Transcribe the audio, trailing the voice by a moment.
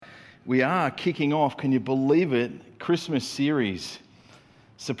We are kicking off, can you believe it, Christmas series.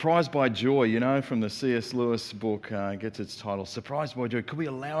 Surprised by Joy, you know, from the C.S. Lewis book, gets its title, Surprised by Joy. Could we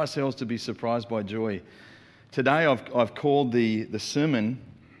allow ourselves to be surprised by joy? Today I've called the sermon,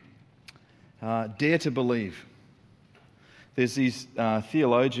 Dare to Believe. There's these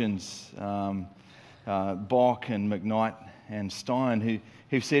theologians, Bock and McKnight and Stein,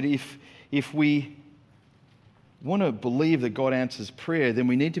 who've said if we want to believe that God answers prayer, then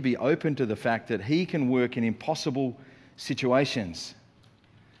we need to be open to the fact that He can work in impossible situations.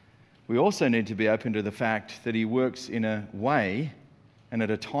 We also need to be open to the fact that He works in a way and at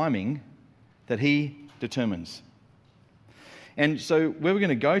a timing that He determines. And so where we're going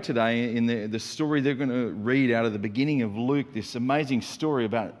to go today in the story they're going to read out of the beginning of Luke, this amazing story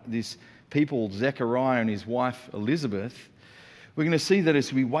about this people, Zechariah and his wife Elizabeth, we're going to see that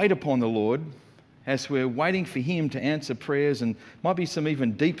as we wait upon the Lord, as we're waiting for Him to answer prayers, and might be some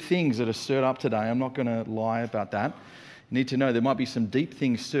even deep things that are stirred up today. I'm not going to lie about that. You need to know there might be some deep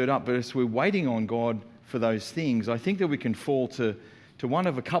things stirred up, but as we're waiting on God for those things, I think that we can fall to one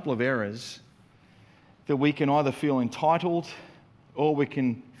of a couple of errors, that we can either feel entitled or we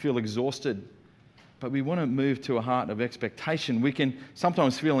can feel exhausted. But we want to move to a heart of expectation. We can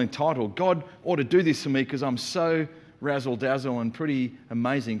sometimes feel entitled. God ought to do this for me because I'm so razzle-dazzle and pretty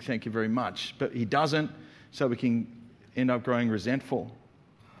amazing, thank you very much. But He doesn't, so we can end up growing resentful.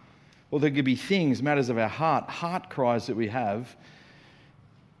 Or there could be things, matters of our heart cries that we have,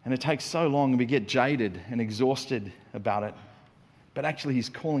 and it takes so long and we get jaded and exhausted about it. But actually He's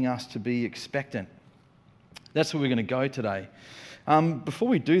calling us to be expectant. That's where we're going to go today. Before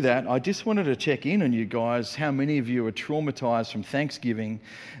we do that, I just wanted to check in on you guys, how many of you are traumatized from Thanksgiving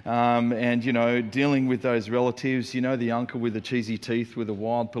and, you know, dealing with those relatives, you know, the uncle with the cheesy teeth with the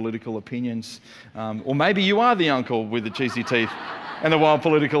wild political opinions. Or maybe you are the uncle with the cheesy teeth and the wild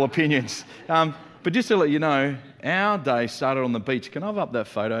political opinions. But just to let you know, our day started on the beach. Can I have up that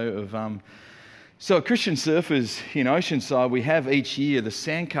photo of... So at Christian Surfers in Oceanside, we have each year the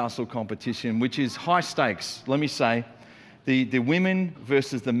sandcastle competition, which is high stakes, let me say. The women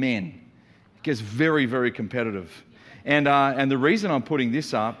versus the men. It gets very, very competitive. And the reason I'm putting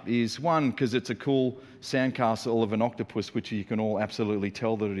this up is, one, because it's a cool sandcastle of an octopus, which you can all absolutely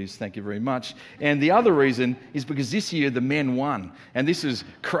tell that it is, thank you very much. And the other reason is because this year the men won. And this is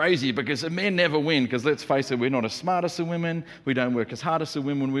crazy because the men never win, because let's face it, we're not as smart as the women, we don't work as hard as the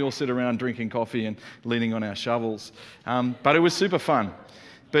women, we all sit around drinking coffee and leaning on our shovels. But it was super fun.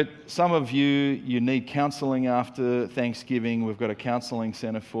 But some of you need counselling after Thanksgiving. We've got a counselling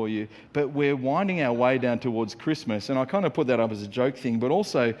centre for you. But we're winding our way down towards Christmas. And I kind of put that up as a joke thing, but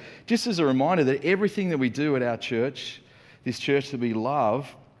also just as a reminder that everything that we do at our church, this church that we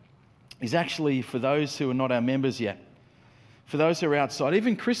love, is actually for those who are not our members yet. For those who are outside.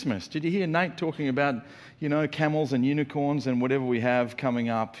 Even Christmas. Did you hear Nate talking about, you know, camels and unicorns and whatever we have coming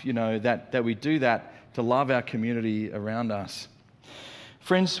up, you know, that we do that to love our community around us.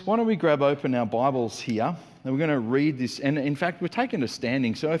 Friends, why don't we grab open our Bibles here, and we're going to read this. And in fact, we're taken to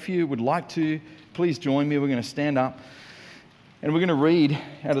standing. So if you would like to, please join me. We're going to stand up, and we're going to read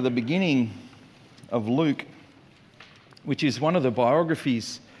out of the beginning of Luke, which is one of the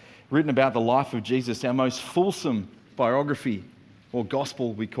biographies written about the life of Jesus, our most fulsome biography, or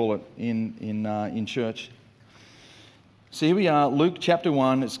gospel, we call it in church. So here we are, Luke chapter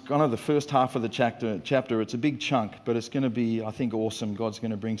 1. It's kind of the first half of the chapter. It's a big chunk, but it's going to be, I think, awesome. God's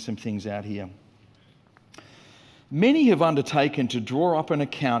going to bring some things out here. Many have undertaken to draw up an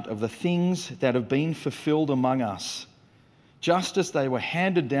account of the things that have been fulfilled among us, just as they were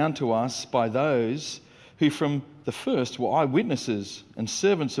handed down to us by those who from the first were eyewitnesses and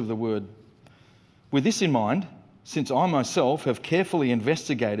servants of the word. With this in mind, since I myself have carefully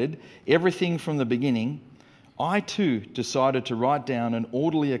investigated everything from the beginning, I too decided to write down an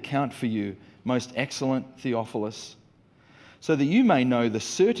orderly account for you, most excellent Theophilus, so that you may know the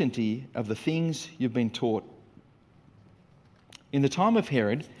certainty of the things you've been taught. In the time of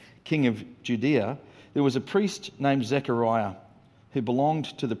Herod, king of Judea, there was a priest named Zechariah who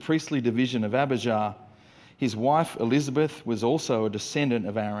belonged to the priestly division of Abijah. His wife Elizabeth was also a descendant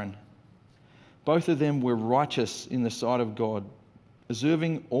of Aaron. Both of them were righteous in the sight of God,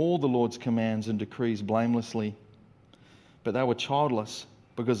 observing all the Lord's commands and decrees blamelessly. But they were childless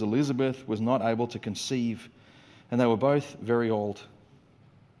because Elizabeth was not able to conceive, and they were both very old.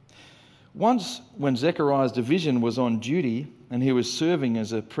 Once, when Zechariah's division was on duty and he was serving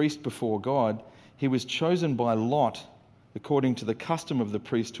as a priest before God, he was chosen by lot, according to the custom of the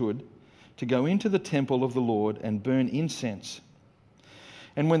priesthood, to go into the temple of the Lord and burn incense.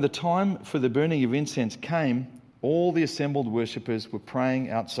 And when the time for the burning of incense came, all the assembled worshippers were praying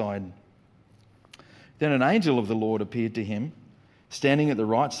outside. Then an angel of the Lord appeared to him, standing at the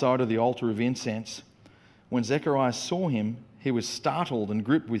right side of the altar of incense. When Zechariah saw him, he was startled and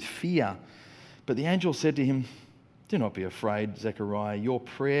gripped with fear. But the angel said to him, "Do not be afraid, Zechariah. Your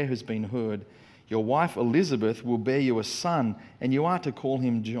prayer has been heard. Your wife Elizabeth will bear you a son, and you are to call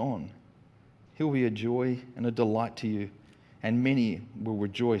him John. He will be a joy and a delight to you, and many will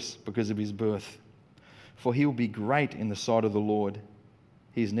rejoice because of his birth. For he will be great in the sight of the Lord.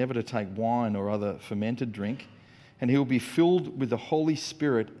 He is never to take wine or other fermented drink, and he will be filled with the Holy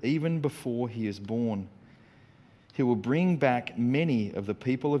Spirit even before he is born. He will bring back many of the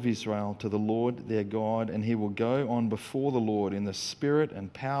people of Israel to the Lord their God, and he will go on before the Lord in the spirit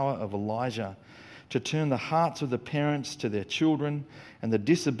and power of Elijah, to turn the hearts of the parents to their children and the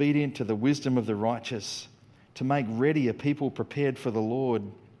disobedient to the wisdom of the righteous, to make ready a people prepared for the Lord."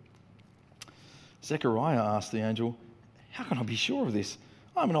 Zechariah asked the angel, "How can I be sure of this?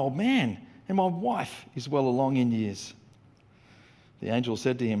 I'm an old man, and my wife is well along in years." The angel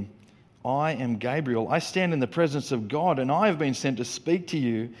said to him, "I am Gabriel. I stand in the presence of God, and I have been sent to speak to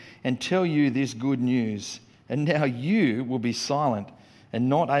you and tell you this good news. And now you will be silent and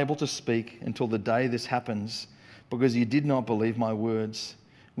not able to speak until the day this happens, because you did not believe my words,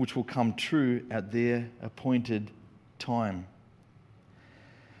 which will come true at their appointed time."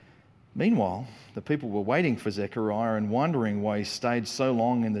 Meanwhile, the people were waiting for Zechariah and wondering why he stayed so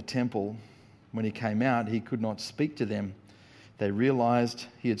long in the temple. When he came out, he could not speak to them. They realized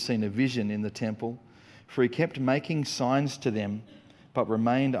he had seen a vision in the temple, for he kept making signs to them, but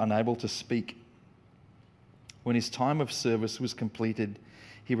remained unable to speak. When his time of service was completed,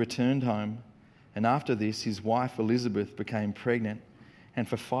 he returned home, and after this his wife Elizabeth became pregnant, and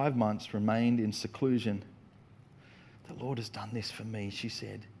for 5 months remained in seclusion. "The Lord has done this for me," she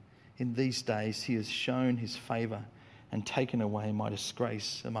said. "In these days he has shown his favour and taken away my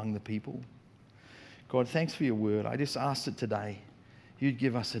disgrace among the people." God, thanks for your word. I just ask that today you'd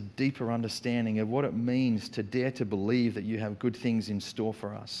give us a deeper understanding of what it means to dare to believe that you have good things in store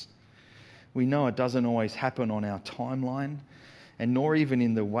for us. We know it doesn't always happen on our timeline, and nor even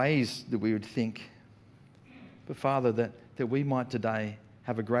in the ways that we would think. But Father, that we might today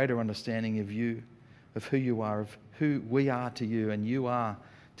have a greater understanding of you, of who you are, of who we are to you and you are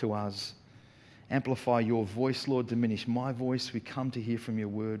to us. Amplify your voice, Lord. Diminish my voice. We come to hear from your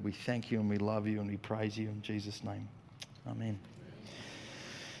word. We thank you and we love you and we praise you in Jesus' name. Amen.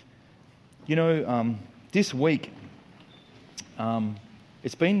 You know, this week,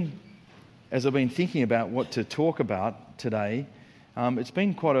 it's been, as I've been thinking about what to talk about today, it's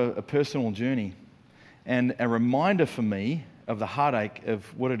been quite a personal journey and a reminder for me of the heartache of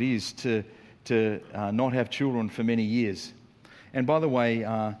what it is to not have children for many years. And by the way,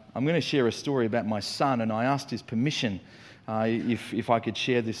 I'm going to share a story about my son, and I asked his permission if I could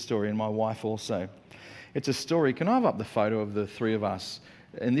share this story, and my wife also. It's a story. Can I have up the photo of the three of us?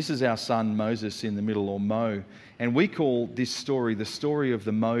 And this is our son Moses in the middle, or Mo. And we call this story the story of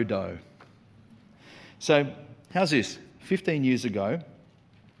the Mo-Do. So how's this? 15 years ago,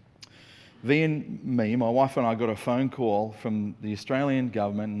 V and me, my wife and I, got a phone call from the Australian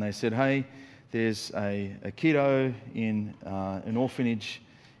government, and they said, "Hey, there's a kiddo in an orphanage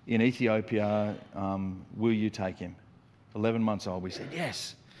in Ethiopia. Will you take him?" 11 months old. We said,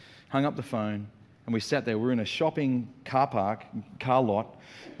 yes. Hung up the phone, and we sat there. We were in a shopping car lot,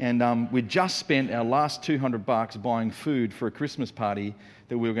 and we'd just spent our last $200 buying food for a Christmas party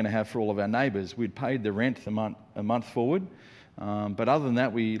that we were going to have for all of our neighbours. We'd paid the rent a month forward, but other than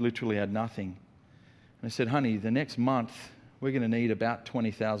that, we literally had nothing. And I said, "Honey, the next month, we're going to need about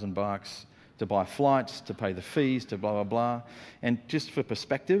 $20,000 to buy flights, to pay the fees, to blah, blah, blah." And just for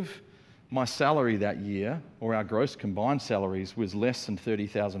perspective, my salary that year, or our gross combined salaries, was less than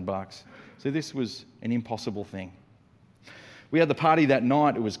 $30,000. So this was an impossible thing. We had the party that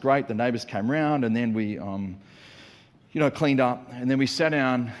night. It was great. The neighbours came round, and then we cleaned up. And then we sat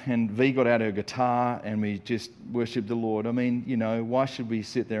down, and V got out her guitar, and we just worshipped the Lord. I mean, why should we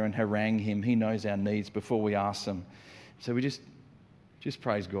sit there and harangue him? He knows our needs before we ask them. So we just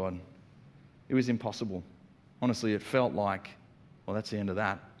praise God. It was impossible. Honestly, it felt like, well, that's the end of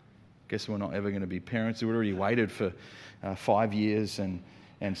that. Guess we're not ever going to be parents. We'd already waited for 5 years and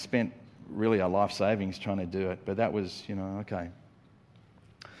spent really our life savings trying to do it. But that was, okay.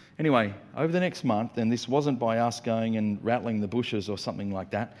 Anyway, over the next month, and this wasn't by us going and rattling the bushes or something like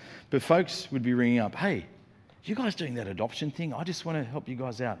that, but folks would be ringing up, "Hey, you guys doing that adoption thing? I just want to help you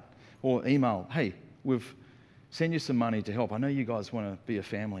guys out." Or email, "Hey, we've sent you some money to help. I know you guys want to be a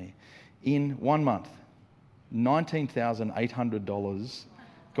family." In 1 month, $19,800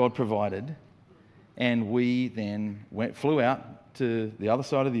 God provided, and we then flew out to the other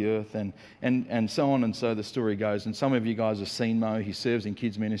side of the earth, and so on, and so the story goes. And some of you guys have seen Mo. He serves in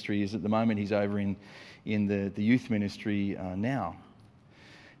kids ministry. At the moment he's over in the youth ministry now.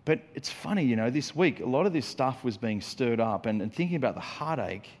 But it's funny, this week a lot of this stuff was being stirred up, and thinking about the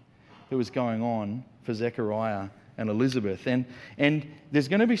heartache that was going on for Zechariah and Elizabeth. And there's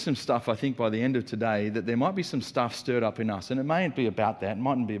going to be some stuff, I think, by the end of today, that there might be some stuff stirred up in us. And it mayn't be about that. It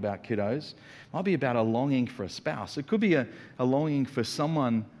mightn't be about kiddos. It might be about a longing for a spouse. It could be a longing for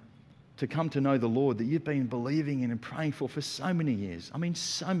someone to come to know the Lord that you've been believing in and praying for so many years. I mean,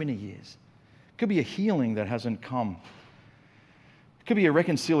 so many years. It could be a healing that hasn't come. It could be a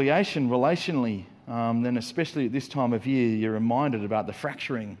reconciliation relationally. Then especially at this time of year, you're reminded about the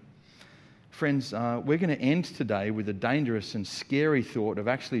fracturing. Friends, we're going to end today with a dangerous and scary thought of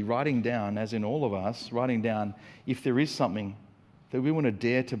actually writing down, as in all of us, writing down if there is something that we want to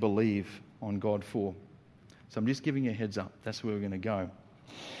dare to believe on God for. So I'm just giving you a heads up. That's where we're going to go.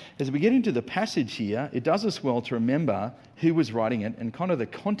 As we get into the passage here, it does us well to remember who was writing it and kind of the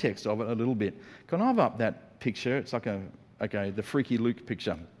context of it a little bit. Can I have up that picture? It's like the freaky Luke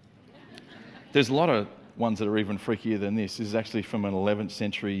picture. There's a lot of ones that are even freakier than this. This is actually from an 11th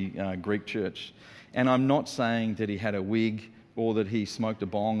century Greek church. And I'm not saying that he had a wig or that he smoked a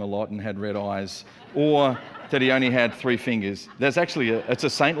bong a lot and had red eyes or that he only had 3 fingers. There's actually it's a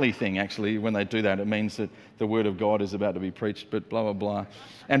saintly thing, actually, when they do that. It means that the word of God is about to be preached, but blah, blah, blah.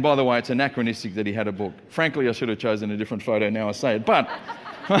 And by the way, it's anachronistic that he had a book. Frankly, I should have chosen a different photo now I say it. But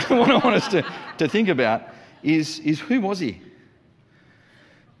what I want us to think about is who was he?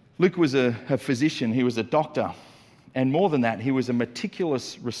 Luke was a physician, he was a doctor, and more than that, he was a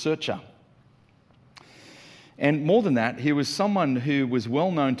meticulous researcher. And more than that, he was someone who was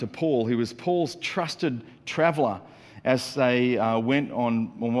well known to Paul. He was Paul's trusted traveller as they went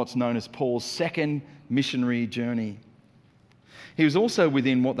on what's known as Paul's second missionary journey. He was also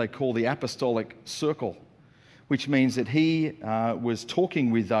within what they call the apostolic circle, which means that he was talking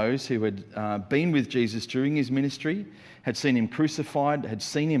with those who had been with Jesus during his ministry, had seen him crucified, had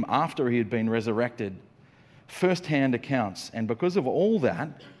seen him after he had been resurrected. First-hand accounts. And because of all that,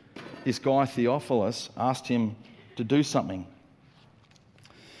 this guy Theophilus asked him to do something.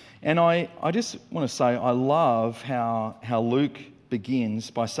 And I just want to say I love how Luke begins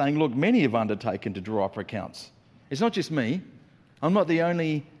by saying, look, many have undertaken to draw up accounts. It's not just me. I'm not the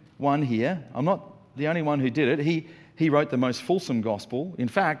only one here. I'm not the only one who did it. He wrote the most fulsome gospel. In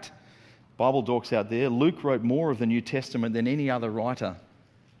fact, Bible dorks out there, Luke wrote more of the New Testament than any other writer.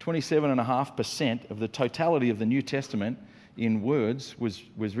 27.5% of the totality of the New Testament in words was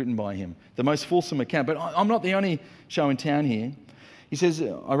written by him. The most fulsome account. But I'm not the only show in town here. He says,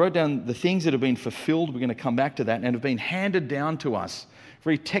 I wrote down the things that have been fulfilled. We're going to come back to that. And have been handed down to us.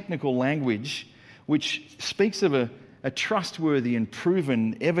 Very technical language, which speaks of a trustworthy and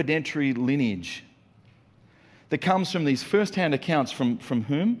proven evidentiary lineage that comes from these first-hand accounts from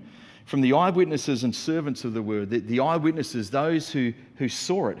whom? From the eyewitnesses and servants of the word. The eyewitnesses, those who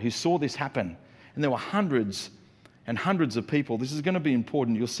saw it, who saw this happen. And there were hundreds and hundreds of people. This is going to be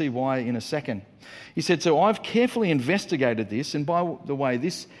important. You'll see why in a second. He said, so I've carefully investigated this. And by the way,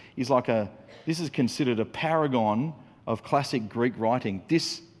 this is considered a paragon of classic Greek writing.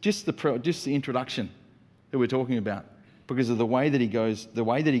 Just the introduction that we're talking about. Because of the way that he goes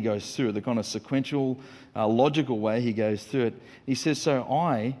through it, the kind of sequential, logical way he goes through it. He says, so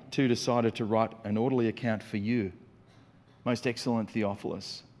I too decided to write an orderly account for you, most excellent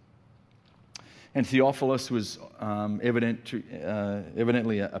Theophilus. And Theophilus was evidently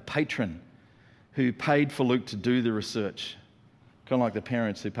a patron who paid for Luke to do the research. Kind of like the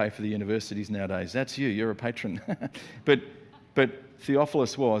parents who pay for the universities nowadays. That's you, you're a patron. But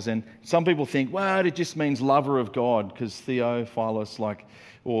Theophilus was, and some people think, well, it just means lover of God, because Theophilus,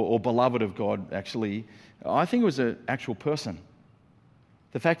 or beloved of God, actually. I think it was an actual person.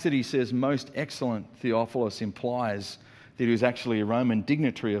 The fact that he says most excellent Theophilus implies that he was actually a Roman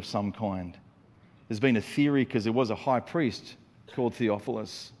dignitary of some kind. There's been a theory, because there was a high priest called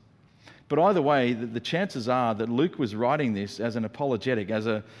Theophilus. But either way, the chances are that Luke was writing this as an apologetic, as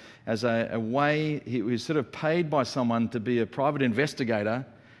a way. He was sort of paid by someone to be a private investigator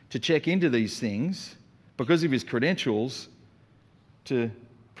to check into these things because of his credentials to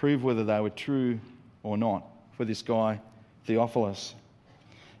prove whether they were true or not for this guy Theophilus.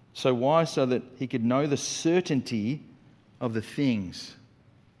 So why? So that he could know the certainty of the things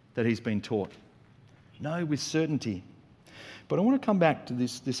that he's been taught. Know with certainty. But I want to come back to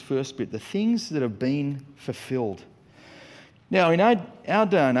this first bit, the things that have been fulfilled. Now, in our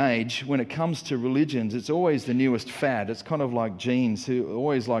day and age, when it comes to religions, it's always the newest fad. It's kind of like genes who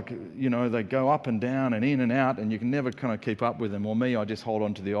always they go up and down and in and out, and you can never kind of keep up with them. Or me, I just hold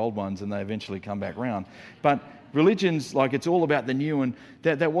on to the old ones and they eventually come back round. But religions, it's all about the new, and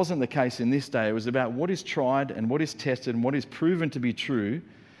that wasn't the case in this day. It was about what is tried and what is tested and what is proven to be true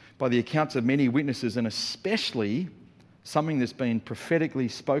by the accounts of many witnesses, and especially something that's been prophetically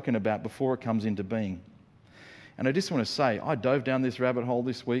spoken about before it comes into being. And I just want to say, I dove down this rabbit hole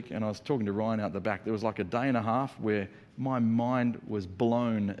this week, and I was talking to Ryan out the back. There was like a day and a half where my mind was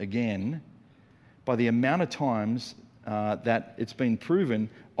blown again by the amount of times that it's been proven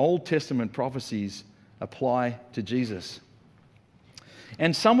Old Testament prophecies apply to Jesus.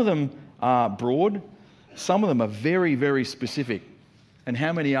 And some of them are broad, some of them are very, very specific. And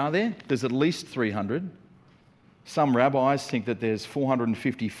how many are there? There's at least 300. Some rabbis think that there's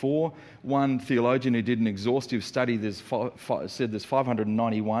 454. One theologian who did an exhaustive study said there's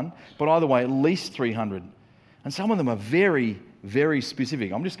 591. But either way, at least 300. And some of them are very, very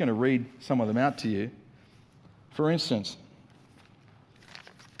specific. I'm just going to read some of them out to you. For instance,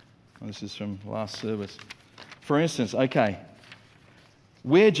 this is from last service. For instance,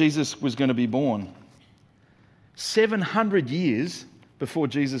 where Jesus was going to be born. 700 years before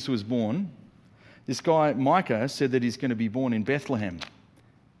Jesus was born, this guy, Micah, said that he's going to be born in Bethlehem.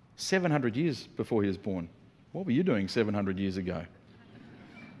 700 years before he was born. What were you doing 700 years ago?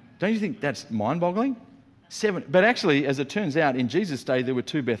 Don't you think that's mind-boggling? But actually, as it turns out, in Jesus' day, there were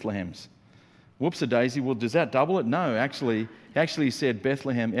 2 Bethlehems. Whoops-a-daisy. Well, does that double it? No, actually he said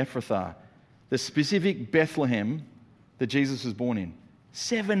Bethlehem Ephrathah, the specific Bethlehem that Jesus was born in.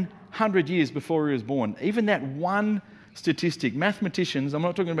 700 years before he was born. Even that one statistic. Mathematicians, I'm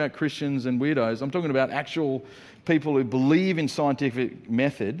not talking about Christians and weirdos, I'm talking about actual people who believe in scientific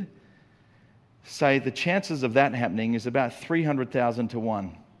method, say the chances of that happening is about 300,000 to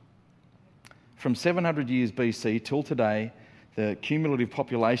 1. From 700 years BC till today, the cumulative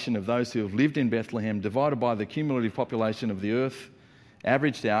population of those who have lived in Bethlehem divided by the cumulative population of the earth,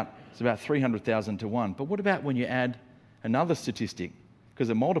 averaged out, it's about 300,000 to 1. But what about when you add another statistic? Because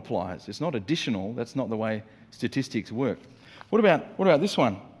it multiplies. It's not additional. That's not the way statistics work. What about this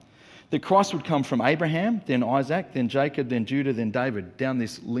one? That Christ would come from Abraham, then Isaac, then Jacob, then Judah, then David, down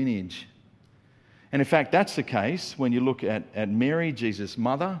this lineage. And in fact, that's the case when you look at Mary, Jesus'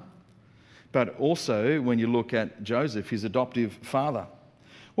 mother, but also when you look at Joseph, his adoptive father.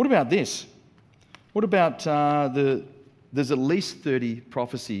 What about this? What about there's at least 30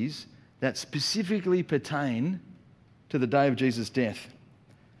 prophecies that specifically pertain to the day of Jesus' death.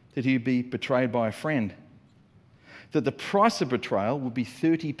 That he would be betrayed by a friend. That the price of betrayal would be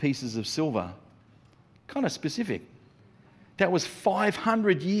 30 pieces of silver. Kind of specific. That was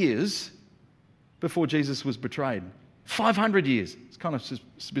 500 years before Jesus was betrayed. 500 years. It's kind of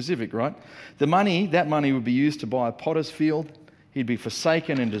specific, right? That money would be used to buy a potter's field. He'd be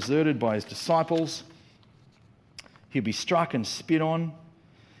forsaken and deserted by his disciples. He'd be struck and spit on.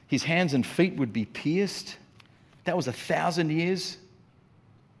 His hands and feet would be pierced. That was 1,000 years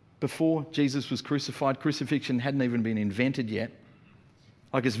before Jesus was crucified. Crucifixion hadn't even been invented yet.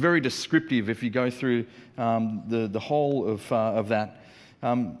 It's very descriptive if you go through the whole of that.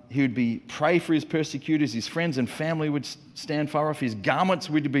 He would be pray for his persecutors. His friends and family would stand far off. His garments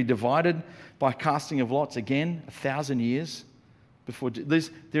would be divided by casting of lots. Again, 1,000 years before.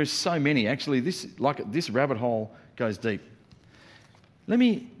 There's so many. Actually, this rabbit hole goes deep.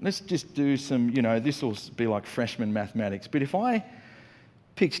 Let's just do some, this will be like freshman mathematics. But if I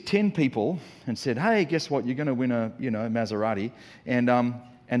picked 10 people and said, hey, guess what? You're going to win a, Maserati.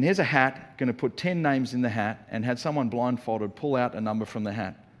 And here's a hat, going to put 10 names in the hat, and had someone blindfolded pull out a number from the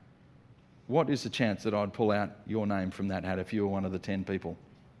hat. What is the chance that I'd pull out your name from that hat if you were one of the 10 people?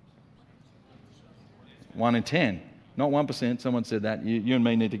 1 in 10. Not 1%. Someone said that. You and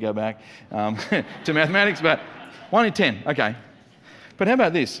me need to go back to mathematics, but 1 in 10. Okay. But how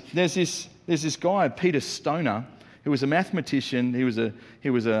about this? There's this guy, Peter Stoner, who was a mathematician. He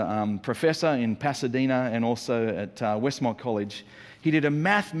was a professor in Pasadena and also at Westmont College. He did a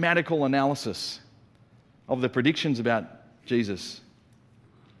mathematical analysis of the predictions about Jesus.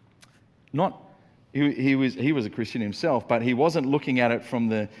 He was a Christian himself, but he wasn't looking at it from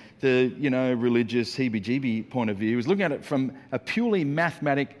the religious heebie-jeebie point of view. He was looking at it from a purely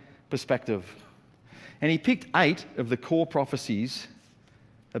mathematic perspective. And he picked 8 of the core prophecies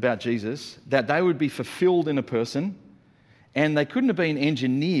about Jesus, that they would be fulfilled in a person, and they couldn't have been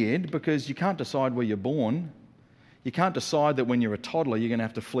engineered because you can't decide where you're born. You can't decide that when you're a toddler you're going to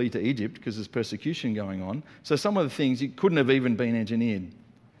have to flee to Egypt because there's persecution going on. So some of the things you couldn't have even been engineered.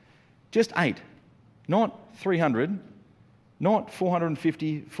 Just 8, not 300, Not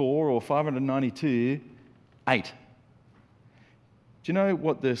 454 or 592, 8. Do you know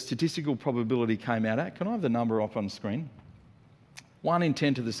what the statistical probability came out at? Can I have the number up on the screen? 1 in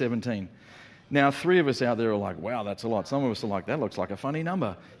 10 to the 17. Now, 3 of us out there are like, wow, that's a lot. Some of us are like, that looks like a funny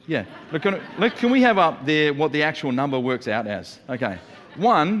number. Yeah. Look, can we have up there what the actual number works out as? Okay.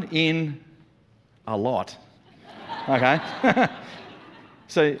 1 in a lot. Okay.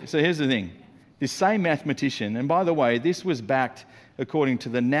 So here's the thing. This same mathematician, and by the way, this was backed according to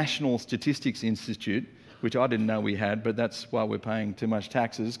the National Statistics Institute, which I didn't know we had, but that's why we're paying too much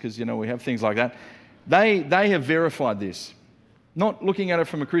taxes, because, we have things like that. They have verified this. Not looking at it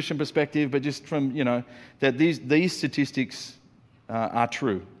from a Christian perspective, but just from, that these statistics are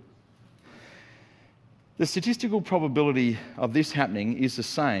true. The statistical probability of this happening is the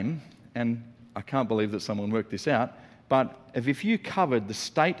same, and I can't believe that someone worked this out, but if you covered the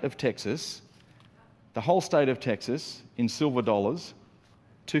state of Texas, the whole state of Texas, in silver dollars,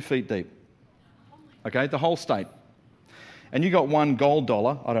 2 feet deep. Okay, the whole state. And you got one gold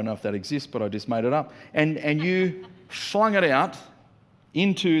dollar, I don't know if that exists, but I just made it up, and you flung it out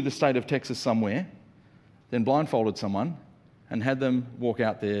into the state of Texas somewhere, then blindfolded someone and had them walk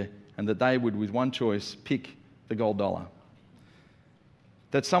out there, and that they would, with one choice, pick the gold dollar.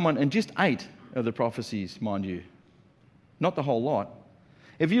 That someone, and just 8 of the prophecies, mind you, not the whole lot.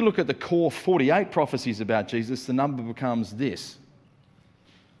 If you look at the core 48 prophecies about Jesus, the number becomes this.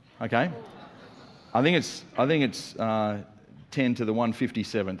 Okay? I think it's 10 to the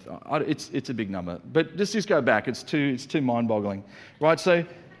 157th. It's a big number. But let's just go back. It's too mind-boggling. Right, so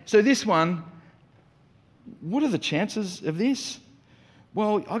this one, what are the chances of this?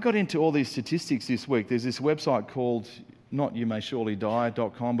 Well, I got into all these statistics this week. There's this website called not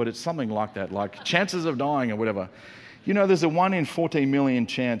youmaysurelydie.com, but it's something like that, like chances of dying or whatever. There's a 1 in 14 million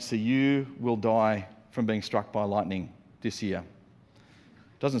chance that you will die from being struck by lightning this year.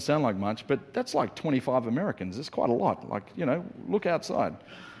 Doesn't sound like much, but that's like 25 Americans. It's quite a lot. Look outside.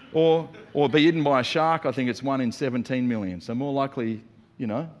 Or be eaten by a shark. I think it's 1 in 17 million. So more likely,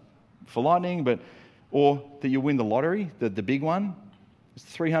 for lightning, or that you win the lottery, the big one. It's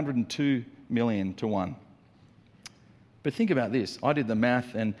 302 million to 1. But think about this. I did the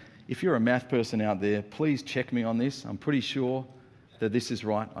math, and if you're a math person out there, please check me on this. I'm pretty sure that this is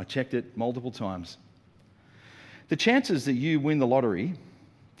right. I checked it multiple times. The chances that you win the lottery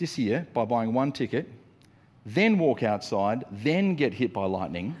this year by buying 1 ticket, then walk outside, then get hit by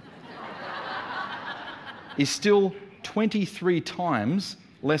lightning, is still 23 times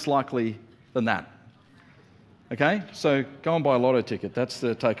less likely than that. Okay? So go and buy a lotto ticket. That's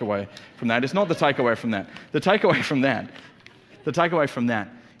the takeaway from that. It's not the takeaway from that. The takeaway from that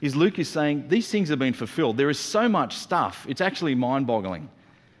is Luke is saying these things have been fulfilled. There is so much stuff. It's actually mind-boggling.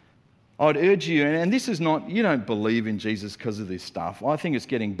 I'd urge you, and this is not, you don't believe in Jesus because of this stuff. I think it's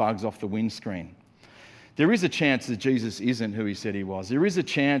getting bugs off the windscreen. There is a chance that Jesus isn't who he said he was. There is a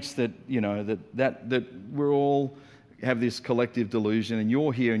chance that, that we're all have this collective delusion, and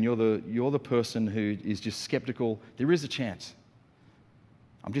you're here and you're the person who is just skeptical. There is a chance.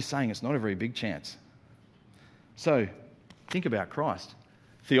 I'm just saying it's not a very big chance. So think about Christ.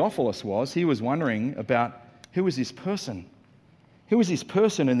 Theophilus he was wondering about who is this person? Who is this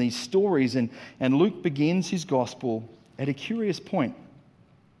person in these stories? And Luke begins his gospel at a curious point,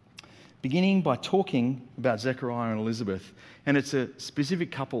 beginning by talking about Zechariah and Elizabeth. And it's a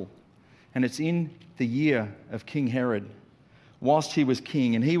specific couple. And it's in the year of King Herod, whilst he was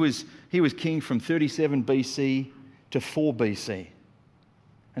king. And he was king from 37 BC to 4 BC.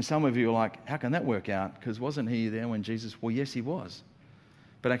 And some of you are like, how can that work out? Because wasn't he there when Jesus... Well, yes, he was.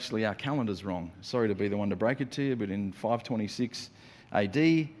 But actually, our calendar's wrong. Sorry to be the one to break it to you, but in 526 AD,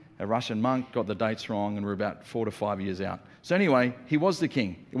 a Russian monk got the dates wrong, and we're about 4 to 5 years out. So anyway, he was the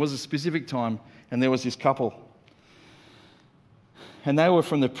king. It was a specific time, and there was this couple. And they were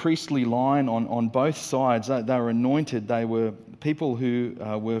from the priestly line on both sides. They were anointed. They were people who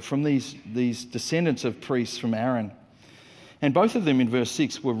were from these descendants of priests from Aaron. And both of them, in verse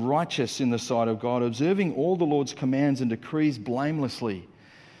 6, were righteous in the sight of God, observing all the Lord's commands and decrees blamelessly.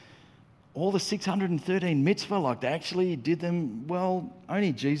 All the 613 mitzvah, they actually did them, well,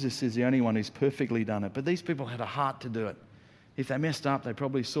 only Jesus is the only one who's perfectly done it. But these people had a heart to do it. If they messed up, they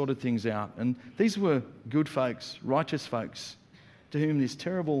probably sorted things out. And these were good folks, righteous folks, to whom this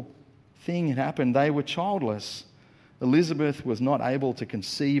terrible thing had happened. They were childless. Elizabeth was not able to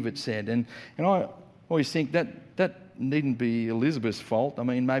conceive, it said. And I always think that needn't be Elizabeth's fault. I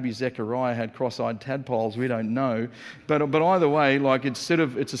mean, maybe Zechariah had cross-eyed tadpoles, we don't know. But either way,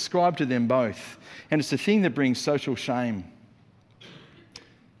 it's ascribed to them both. And it's a thing that brings social shame.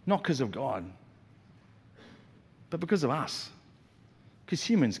 Not because of God. but because of us. Because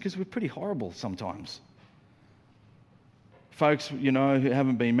humans, because we're pretty horrible sometimes. Folks, who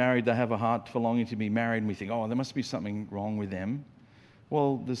haven't been married, they have a heart for longing to be married, and we think, there must be something wrong with them.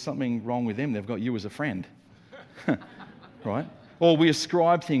 Well, there's something wrong with them. They've got you as a friend. Right? Or we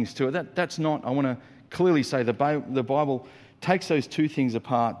ascribe things to it. That's not, I want to clearly say the Bible takes those two things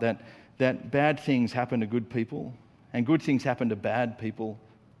apart, that bad things happen to good people and good things happen to bad people.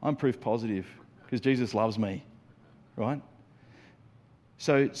 I'm proof positive because Jesus loves me, right?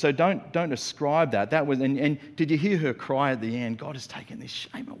 So don't ascribe that. That was and did you hear her cry at the end? God has taken this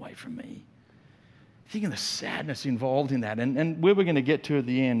shame away from me. Thinking the sadness involved in that. And where we're going to get to at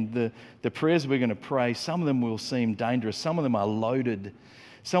the end, the prayers we're going to pray, some of them will seem dangerous. Some of them are loaded.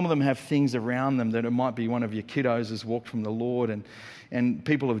 Some of them have things around them that it might be one of your kiddos has walked from the Lord and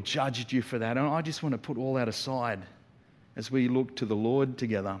people have judged you for that. And I just want to put all that aside as we look to the Lord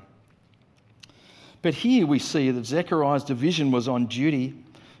together. But here we see that Zechariah's division was on duty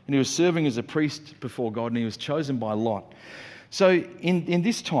and he was serving as a priest before God and he was chosen by Lot. So in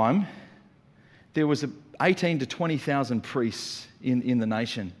this time, there was 18 to 20,000 priests in the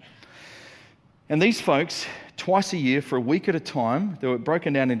nation. And these folks, twice a year for a week at a time, they were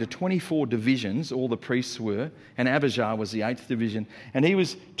broken down into 24 divisions, all the priests were, and Abijah was the 8th division. And he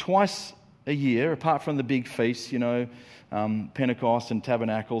was twice a year, apart from the big feasts, Pentecost and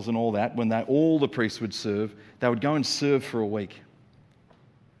Tabernacles and all that, when all the priests would serve, they would go and serve for a week.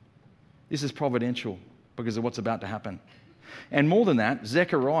 This is providential because of what's about to happen. And more than that,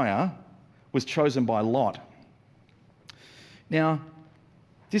 Zechariah was chosen by Lot. Now,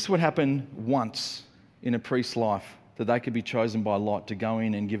 this would happen once in a priest's life, that they could be chosen by Lot to go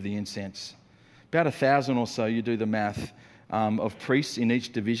in and give the incense. About 1,000 or so, you do the math, of priests in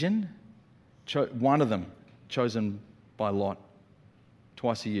each division. One of them chosen by Lot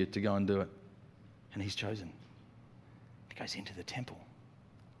twice a year to go and do it. And he's chosen. It goes into the temple.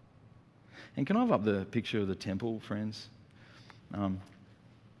 And can I have up the picture of the temple, friends? And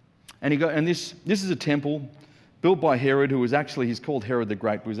this is a temple built by Herod, he's called Herod the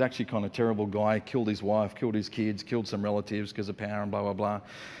Great, but he was actually kind of a terrible guy, killed his wife, killed his kids, killed some relatives because of power and blah, blah, blah.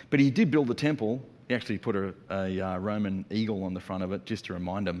 But he did build the temple. He actually put a Roman eagle on the front of it just to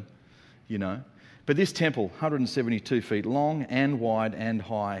remind him, But this temple, 172 feet long and wide and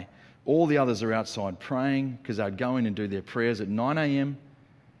high. All the others are outside praying because they'd go in and do their prayers at 9 a.m.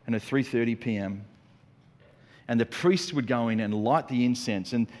 and at 3:30 p.m. And the priest would go in and light the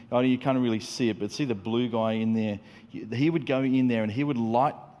incense. And you can't really see it, but see the blue guy in there? He would go in there and he would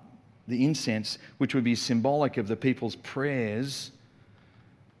light the incense, which would be symbolic of the people's prayers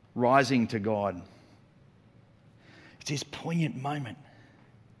rising to God. It's this poignant moment.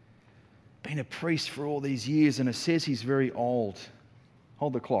 Been a priest for all these years, and it says he's very old.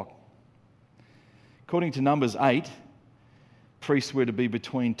 Hold the clock. According to Numbers 8, priests were to be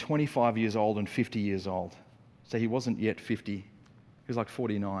between 25 years old and 50 years old. So he wasn't yet 50. He was like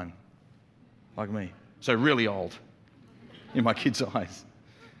 49, like me. So really old in my kids' eyes.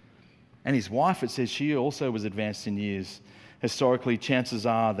 And his wife, it says she also was advanced in years. Historically, chances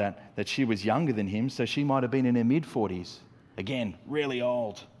are that she was younger than him, so she might have been in her mid-40s. Again, really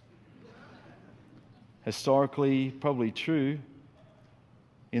old. Historically, probably true.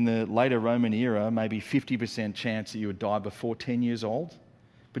 In the later Roman era, maybe 50% chance that you would die before 10 years old.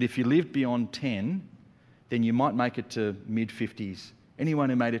 But if you lived beyond 10, then you might make it to mid-50s. Anyone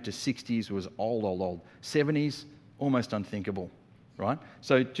who made it to 60s was old. 70s, almost unthinkable, right?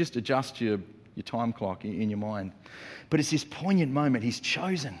 So just adjust your time clock in your mind. But it's this poignant moment. He's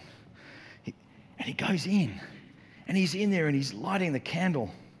chosen. And he goes in. And he's in there and he's lighting the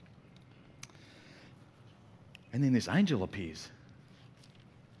candle. And then this angel appears.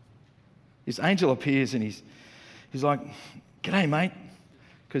 This angel appears and he's like, "G'day, mate."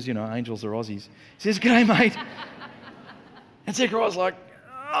 Because, angels are Aussies. He says, "G'day, mate." And Zechariah's like,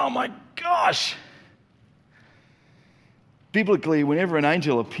 "Oh my gosh." Biblically, whenever an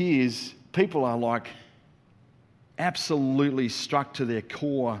angel appears, people are like absolutely struck to their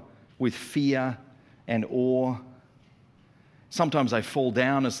core with fear and awe. Sometimes they fall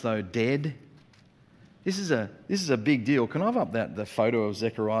down as though dead. This is a big deal. Can I have up the photo of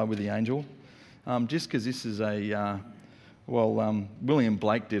Zechariah with the angel? Just because this is William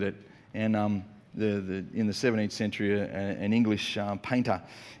Blake did it, and in the 17th century, an English painter.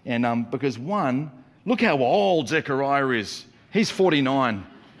 And because look how old Zechariah is. He's 49.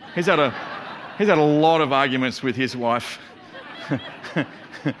 He's had a lot of arguments with his wife.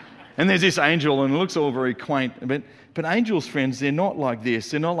 And there's this angel, and it looks all very quaint. But angels, friends, they're not like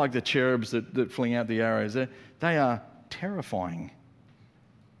this. They're not like the cherubs that fling out the arrows. They are terrifying.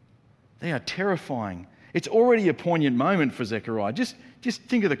 They are terrifying. It's already a poignant moment for Zechariah. Just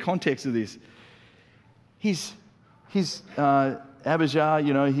think of the context of this. His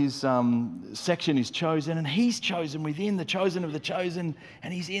Abijah, his section is chosen, and he's chosen within the chosen of the chosen,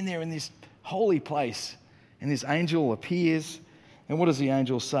 and he's in there in this holy place. And this angel appears, and what does the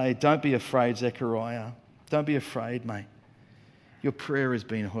angel say? Don't be afraid, Zechariah. Don't be afraid, mate. Your prayer has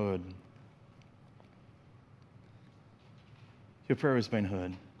been heard. Your prayer has been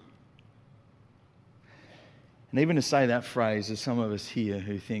heard. And even to say that phrase, there's some of us here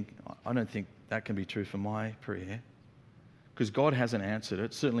who think, I don't think that can be true for my prayer. Because God hasn't answered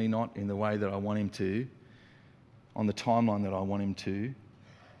it, certainly not in the way that I want him to, on the timeline that I want him to.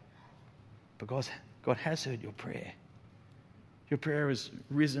 But God has heard your prayer. Your prayer has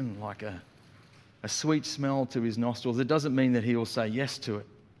risen like a sweet smell to his nostrils. It doesn't mean that he will say yes to it.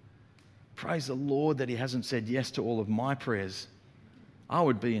 Praise the Lord that he hasn't said yes to all of my prayers. I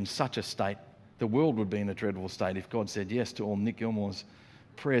would be in such a state. The world would be in a dreadful state if God said yes to all Nick Gilmour's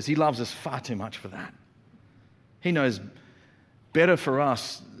prayers. He loves us far too much for that. He knows better for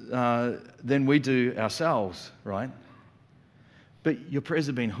us than we do ourselves, right? But your prayers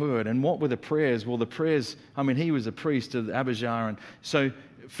have been heard. And what were the prayers? Well, the prayers, he was a priest of Abijah, and so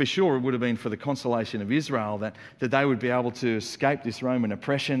for sure it would have been for the consolation of Israel, that they would be able to escape this Roman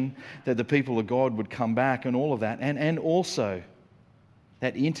oppression, that the people of God would come back and all of that. And also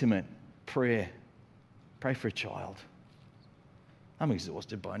that intimate prayer. Pray for a child. I'm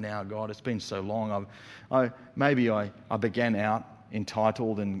exhausted by now, God. It's been so long. Maybe I began out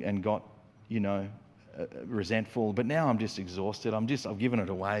entitled and got, resentful, but now I'm just exhausted. I've given it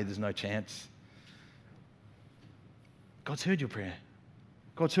away. There's no chance. God's heard your prayer.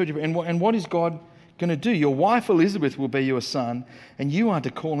 God's heard your prayer. And what is God going to do? Your wife Elizabeth will be your son, and you are to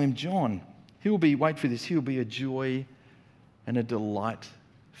call him John. He'll be a joy and a delight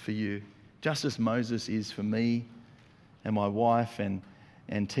for you, just as Moses is for me and my wife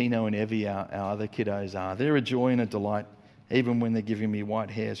and Tino and Evie, our other kiddos are. They're a joy and a delight, even when they're giving me white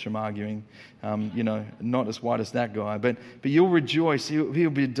hairs from arguing. Not as white as that guy, but you'll rejoice. He'll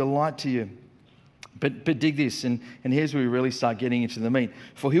be a delight to you. But dig this, and here's where we really start getting into the meat.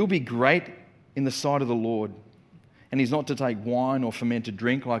 For he'll be great in the sight of the Lord. And he's not to take wine or fermented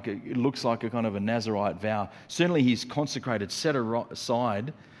drink, like it looks like a kind of a Nazirite vow. Certainly he's consecrated, set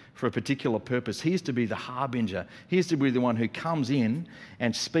aside for a particular purpose. He is to be the harbinger. He is to be the one who comes in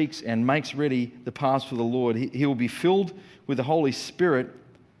and speaks and makes ready the paths for the Lord. He will be filled with the Holy Spirit.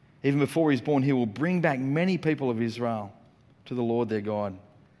 Even before he's born, he will bring back many people of Israel to the Lord their God.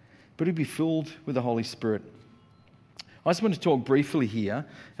 But he'll be filled with the Holy Spirit. I just want to talk briefly here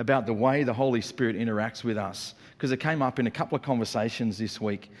about the way the Holy Spirit interacts with us, because it came up in a couple of conversations this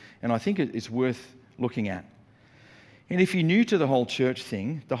week, and I think it's worth looking at. And if you're new to the whole church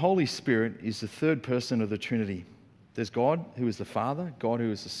thing, the Holy Spirit is the third person of the Trinity. There's God who is the Father, God who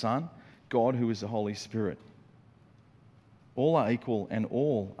is the Son, God who is the Holy Spirit. All are equal and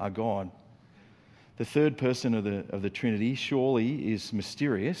all are God. The third person of the Trinity surely is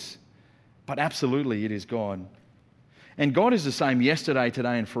mysterious, but absolutely it is God. And God is the same yesterday,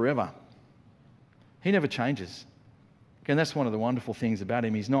 today, and forever. He never changes. And that's one of the wonderful things about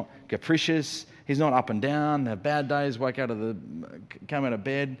him. He's not capricious. He's not up and down. Have bad days, come out of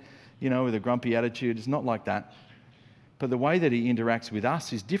bed, with a grumpy attitude. It's not like that. But the way that he interacts with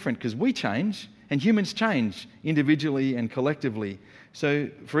us is different, because we change and humans change individually and collectively. So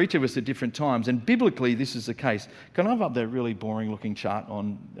for each of us at different times, and biblically this is the case. Can I have up that really boring looking chart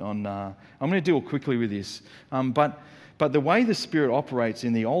on I'm going to deal quickly with this. But the way the Spirit operates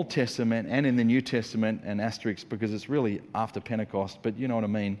in the Old Testament and in the New Testament, and asterisk because it's really after Pentecost, but you know what I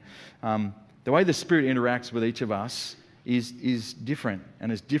mean. The way the Spirit interacts with each of us is different,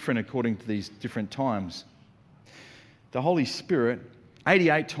 and is different according to these different times. The Holy Spirit,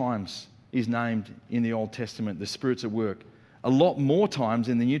 88 times is named in the Old Testament, the Spirit's at work. A lot more times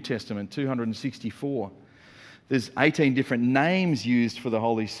in the New Testament, 264. There's 18 different names used for the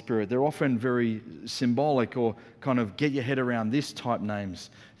Holy Spirit. They're often very symbolic or kind of get your head around this type names.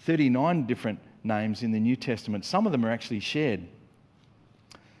 39 different names in the New Testament. Some of them are actually shared.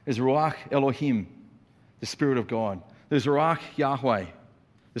 There's Ruach Elohim, the Spirit of God. There's Ruach Yahweh,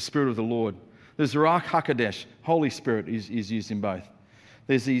 the Spirit of the Lord. There's Ruach HaKodesh, Holy Spirit is used in both.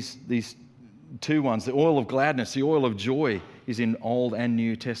 There's these two ones. The oil of gladness, the oil of joy is in Old and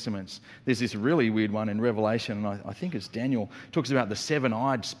New Testaments. There's this really weird one in Revelation, and I think it's Daniel, talks about the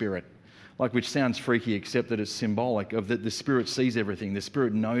seven-eyed Spirit, which sounds freaky, except that it's symbolic of that the Spirit sees everything, the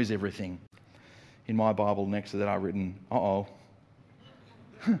Spirit knows everything. In my Bible next to that I've written, the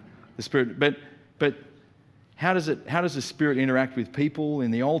Spirit. But how does the Spirit interact with people?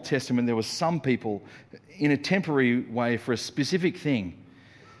 In the Old Testament, there were some people in a temporary way for a specific thing.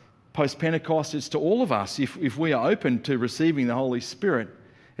 Post-Pentecost, it's to all of us. If we are open to receiving the Holy Spirit,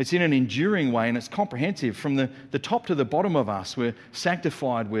 it's in an enduring way and it's comprehensive. From the top to the bottom of us, we're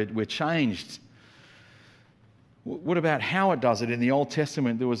sanctified, we're changed. What about how it does it? In the Old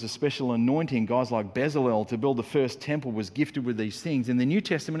Testament, there was a special anointing. Guys like Bezalel to build the first temple was gifted with these things. In the New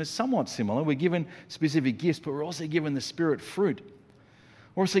Testament, it's somewhat similar. We're given specific gifts, but we're also given the Spirit fruit.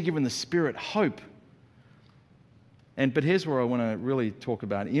 We're also given the Spirit hope. But here's where I want to really talk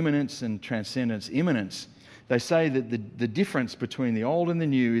about immanence and transcendence. Immanence. They say that the difference between the Old and the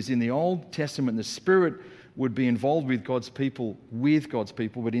New is in the Old Testament, the Spirit would be involved with God's people,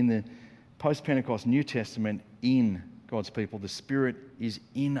 but in the post-Pentecost New Testament, in God's people, the Spirit is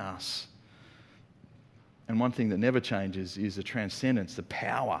in us. And one thing that never changes is the transcendence, the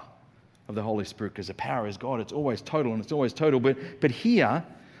power of the Holy Spirit, because the power is God. It's always total, and it's always total. But here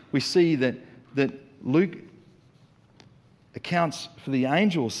we see that Luke accounts for the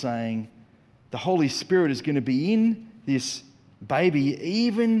angel saying the Holy Spirit is going to be in this baby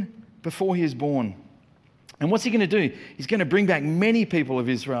even before he is born. And what's he going to do? He's going to bring back many people of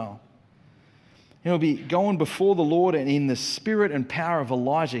Israel. He'll be going before the Lord and in the spirit and power of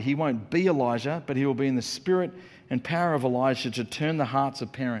Elijah. He won't be Elijah, but he will be in the spirit and power of Elijah to turn the hearts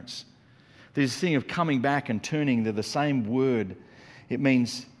of parents. There's this thing of coming back and turning. They're the same word. It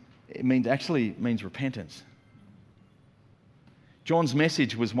means repentance. John's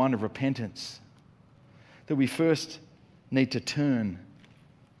message was one of repentance, that we first need to turn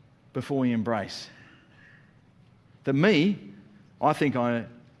before we embrace. That I think I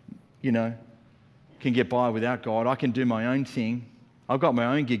can get by without God. I can do my own thing. I've got my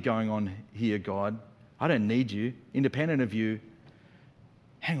own gig going on here, God. I don't need you. Independent of you.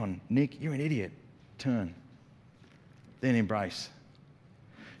 Hang on, Nick, you're an idiot. Turn. Then embrace.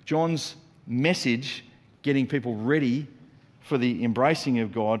 John's message, getting people ready for the embracing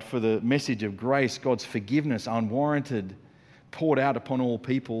of God, for the message of grace, God's forgiveness, unwarranted, poured out upon all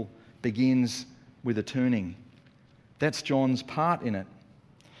people, begins with a turning. That's John's part in it.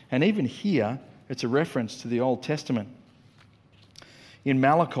 And even here, it's a reference to the Old Testament. In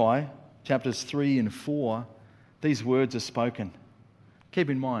Malachi, chapters 3 and 4, these words are spoken.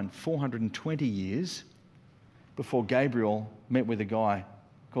 Keep in mind, 420 years before Gabriel met with a guy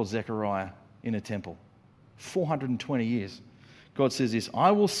called Zechariah in a temple. 420 years. God says this,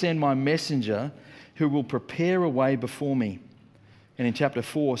 I will send my messenger who will prepare a way before me. And in chapter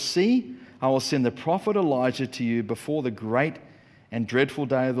 4, see, I will send the prophet Elijah to you before the great and dreadful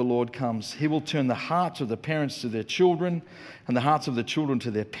day of the Lord comes. He will turn the hearts of the parents to their children, and the hearts of the children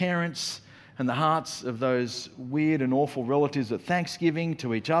to their parents, and the hearts of those weird and awful relatives at Thanksgiving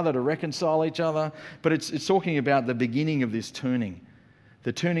to each other, to reconcile each other. But it's talking about the beginning of this turning,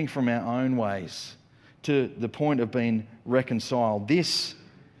 the turning from our own ways to the point of being reconciled. This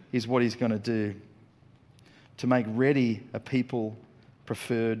is what he's going to do, to make ready a people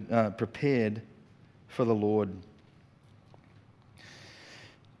prepared for the Lord.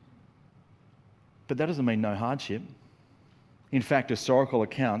 But that doesn't mean no hardship. In fact, historical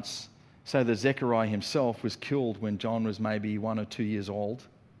accounts say that Zechariah himself was killed when John was maybe 1 or 2 years old.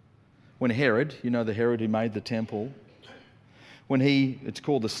 When Herod, the Herod who made the temple, it's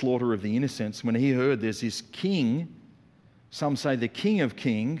called the slaughter of the innocents, when he heard there's this king, some say the King of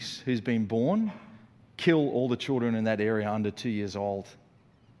Kings, who's been born, kill all the children in that area under 2 years old.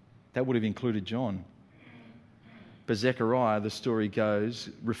 That would have included John. But Zechariah, the story goes,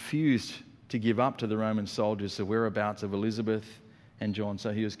 refused to give up to the Roman soldiers the whereabouts of Elizabeth and John,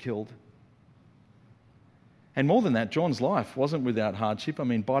 so he was killed. And more than that, John's life wasn't without hardship.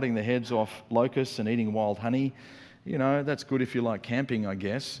 Biting the heads off locusts and eating wild honey, that's good if you like camping, I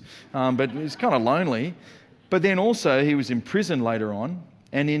guess. But it's kind of lonely. But then also he was imprisoned later on.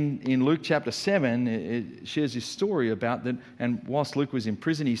 And in Luke chapter 7, it shares this story about that. And whilst Luke was in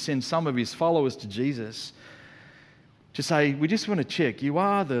prison, he sends some of his followers to Jesus to say, we just want to check, you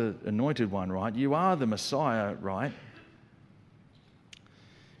are the anointed one, right? You are the Messiah, right?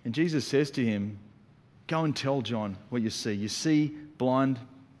 And Jesus says to him, go and tell John what you see. You see blind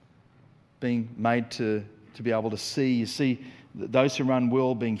being made to be able to see. You see those who run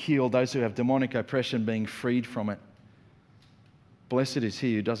well being healed, those who have demonic oppression being freed from it. Blessed is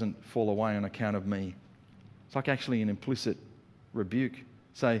he who doesn't fall away on account of me. It's like actually an implicit rebuke.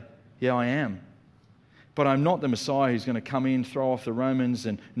 Say, yeah, I am. But I'm not the Messiah who's going to come in, throw off the Romans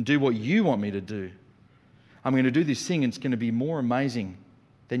and do what you want me to do. I'm going to do this thing and it's going to be more amazing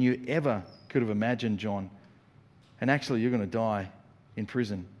than you ever could have imagined, John. And actually, you're going to die in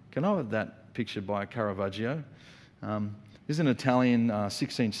prison. Can I have that picture by Caravaggio. He's an Italian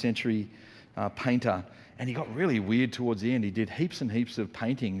 16th century painter, and he got really weird towards the end. He did heaps and heaps of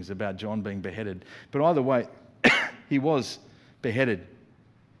paintings about John being beheaded. But either way, he was beheaded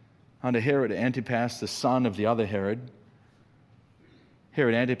under Herod Antipas, the son of the other Herod.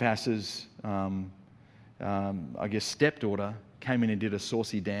 Herod Antipas's, stepdaughter came in and did a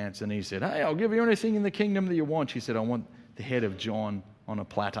saucy dance, and he said, "Hey, I'll give you anything in the kingdom that you want." She said, "I want the head of John on a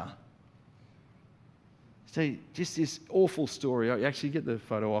platter." So just this awful story. I actually get the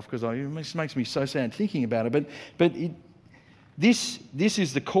photo off because it just makes me so sad thinking about it. But this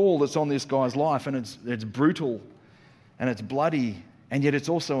is the call that's on this guy's life, and it's brutal, and it's bloody, and yet it's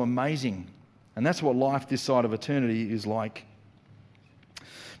also amazing. And that's what life this side of eternity is like.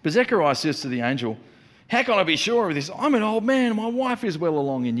 But Zechariah says to the angel, "How can I be sure of this? I'm an old man. My wife is well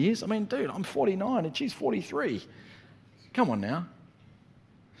along in years. I mean, dude, I'm 49 and she's 43. Come on now."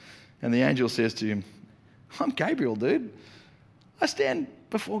 And the angel says to him, "I'm Gabriel, dude. I stand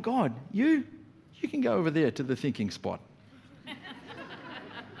before God. You can go over there to the thinking spot."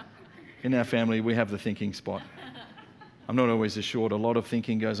 In our family, we have the thinking spot. I'm not always assured. A lot of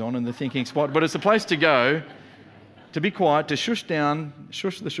thinking goes on in the thinking spot, but it's a place to go, to be quiet, to shush down,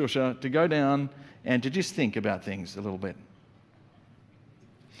 shush the shusher, to go down and to just think about things a little bit.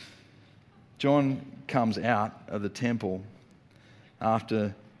 John comes out of the temple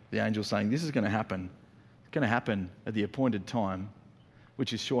after the angel saying, "This is going to happen. It's going to happen at the appointed time,"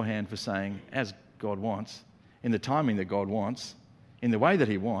 which is shorthand for saying, as God wants, in the timing that God wants, in the way that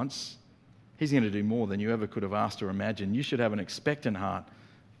he wants. He's going to do more than you ever could have asked or imagined. You should have an expectant heart,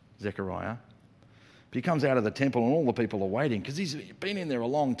 Zechariah. But he comes out of the temple and all the people are waiting because he's been in there a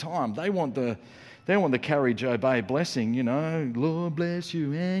long time. They want the carry Joe Bay blessing, "Lord bless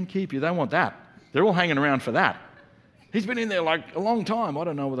you and keep you." They want that. They're all hanging around for that. He's been in there like a long time. I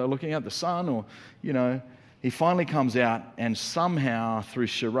don't know whether they're looking at the sun or, He finally comes out, and somehow through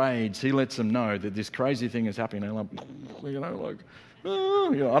charades, he lets them know that this crazy thing is happening. They're like,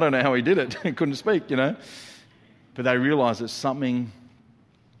 I don't know how he did it. He couldn't speak, But they realised that something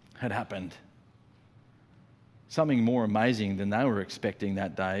had happened. Something more amazing than they were expecting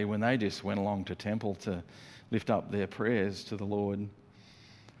that day when they just went along to temple to lift up their prayers to the Lord.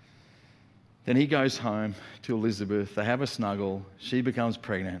 Then he goes home to Elizabeth. They have a snuggle. She becomes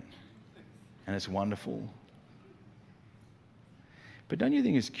pregnant. And it's wonderful. But don't you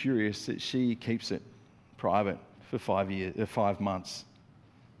think it's curious that she keeps it private for 5 months?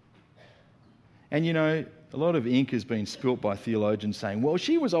 And a lot of ink has been spilt by theologians saying, well,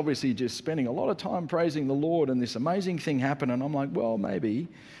 she was obviously just spending a lot of time praising the Lord and this amazing thing happened. And I'm like, well, maybe.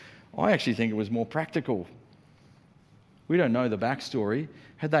 I actually think it was more practical. We don't know the backstory.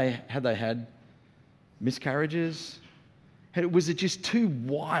 Had they had miscarriages? Was it just too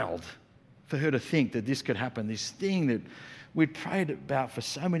wild for her to think that this could happen? This thing that we'd prayed about for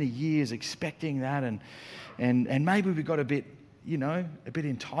so many years, expecting that, and maybe we got a bit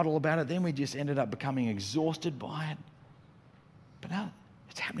entitled about it. Then we just ended up becoming exhausted by it. But now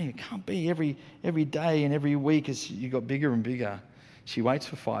it's happening. It can't be every day and every week as you got bigger and bigger. She waits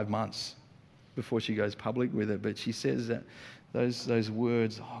for 5 months before she goes public with it. But she says that those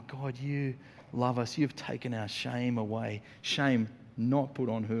words, "Oh God, you love us. You've taken our shame away." Shame not put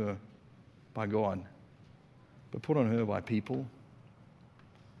on her by God, but put on her by people.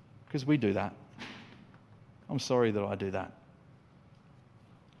 Because we do that. I'm sorry that I do that.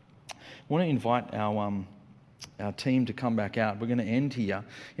 I want to invite our team to come back out. We're going to end here.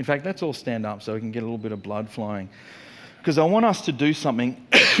 In fact, let's all stand up so we can get a little bit of blood flowing. Because I want us to do something,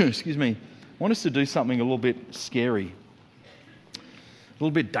 excuse me, I want us to do something a little bit scary, a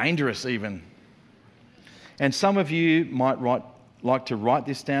little bit dangerous even. And some of you might like to write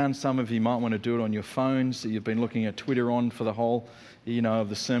this down. Some of you might want to do it on your phones that you've been looking at Twitter on for the whole, of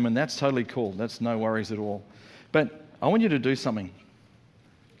the sermon. That's totally cool. That's no worries at all. But I want you to do something.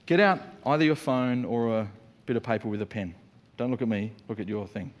 Get out either your phone or a bit of paper with a pen. Don't look at me, look at your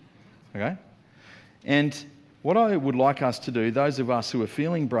thing. Okay? And what I would like us to do, those of us who are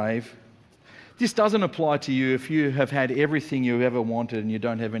feeling brave, this doesn't apply to you if you have had everything you ever wanted and you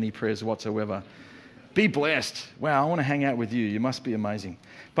don't have any prayers whatsoever. Be blessed. Wow, I want to hang out with you. You must be amazing.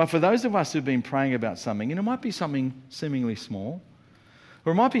 But for those of us who've been praying about something, and it might be something seemingly small,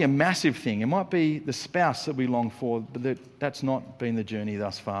 or it might be a massive thing. It might be the spouse that we long for, but that's not been the journey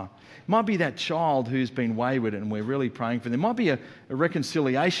thus far. It might be that child who's been wayward and we're really praying for them. It might be a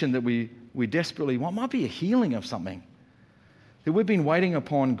reconciliation that we desperately want. It might be a healing of something that we've been waiting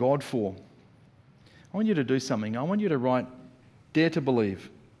upon God for. I want you to do something. I want you to write, "Dare to believe,"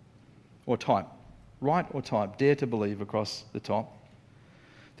 or type. Write or type, "Dare to believe" across the top.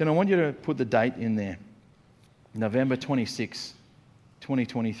 then I want you to put the date in there. November 26,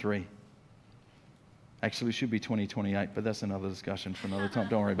 2023. Actually, it should be 2028, but that's another discussion for another time.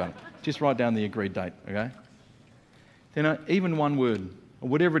 Don't worry about it. Just write down the agreed date, okay? Then even one word, or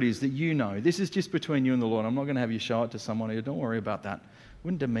whatever it is that you know. This is just between you and the Lord. I'm not going to have you show it to someone. Don't worry about that. It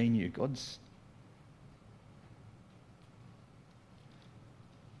wouldn't demean you. God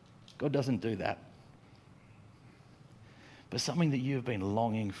doesn't do that. But something that you've been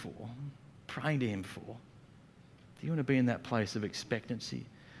longing for, praying to Him for. Do you want to be in that place of expectancy,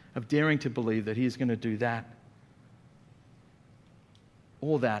 of daring to believe that He's going to do that,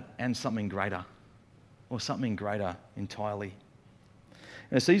 or that, and something greater, or something greater entirely?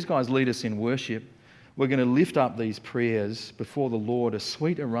 And as these guys lead us in worship, we're going to lift up these prayers before the Lord, a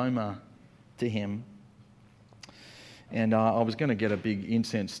sweet aroma to Him. And I was going to get a big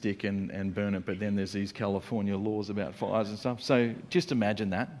incense stick and burn it, but then there's these California laws about fires and stuff. So just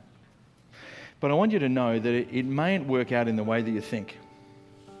imagine that. But I want you to know that it mayn't work out in the way that you think.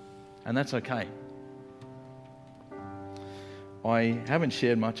 And that's okay. I haven't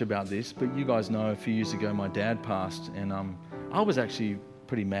shared much about this, but you guys know a few years ago my dad passed, and I was actually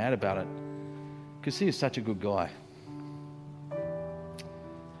pretty mad about it because he is such a good guy.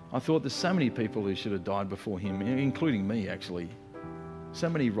 I thought there's so many people who should have died before him, including me actually. So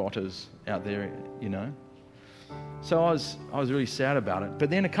many rotters out there, you know. So I was really sad about it. But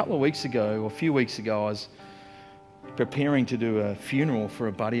then a couple of weeks ago, or a few weeks ago, I was preparing to do a funeral for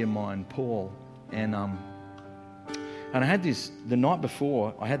a buddy of mine, Paul, and I had this, the night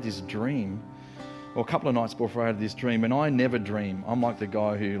before, I had this dream, or a couple of nights before I had this dream, and I never dream. I'm like the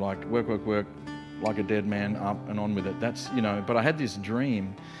guy who work, like a dead man, up and on with it. That's, but I had this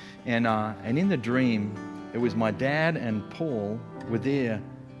dream, and in the dream, it was my dad and Paul were there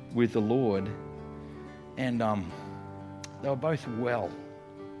with the Lord, and they were both well,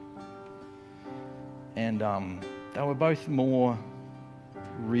 and they were both more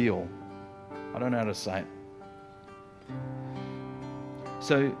real. I don't know how to say it.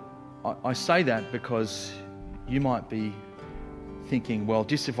 So I say that because you might be thinking, well,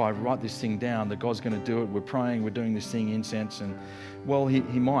 just if I write this thing down, that God's going to do it. We're praying, we're doing this thing, incense, and well, he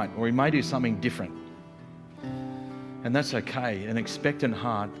might, or He may do something different. And that's okay. An expectant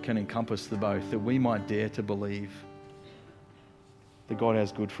heart can encompass the both, that we might dare to believe that God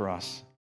has good for us.